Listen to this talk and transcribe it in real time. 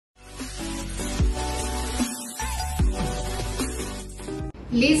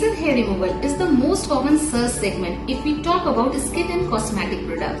Laser hair removal is the most common search segment if we talk about skin and cosmetic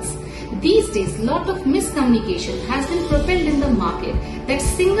products. These days, lot of miscommunication has been propelled in the market that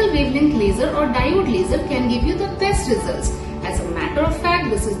single wavelength laser or diode laser can give you the best results. As a matter of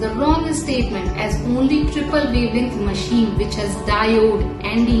fact, this is the wrong statement, as only triple wavelength machine which has diode,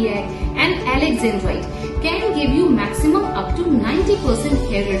 NDI and alexandrite can give you maximum up to 90%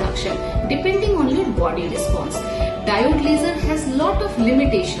 hair reduction depending on your body response. Diode laser has lot of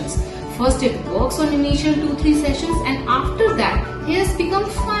limitations. First, it works on initial 2-3 sessions, and after that hairs become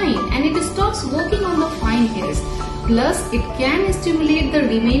fine and it stops working on the fine hairs. Plus, it can stimulate the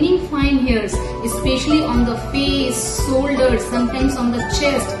remaining fine hairs, especially on the face, shoulders, sometimes on the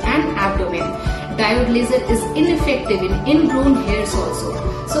chest and abdomen. Diode laser is ineffective in ingrown hairs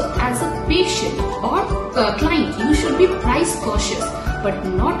also. So, as a patient or client, you should be price cautious, but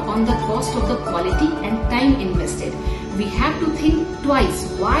not on the cost of the quality and time invested. We have to think twice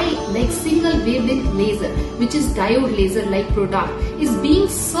why single wavelength laser, which is diode laser like product, is being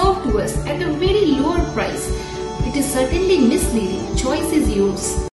served to us at a very lower price. It is certainly misleading. Choice is yours.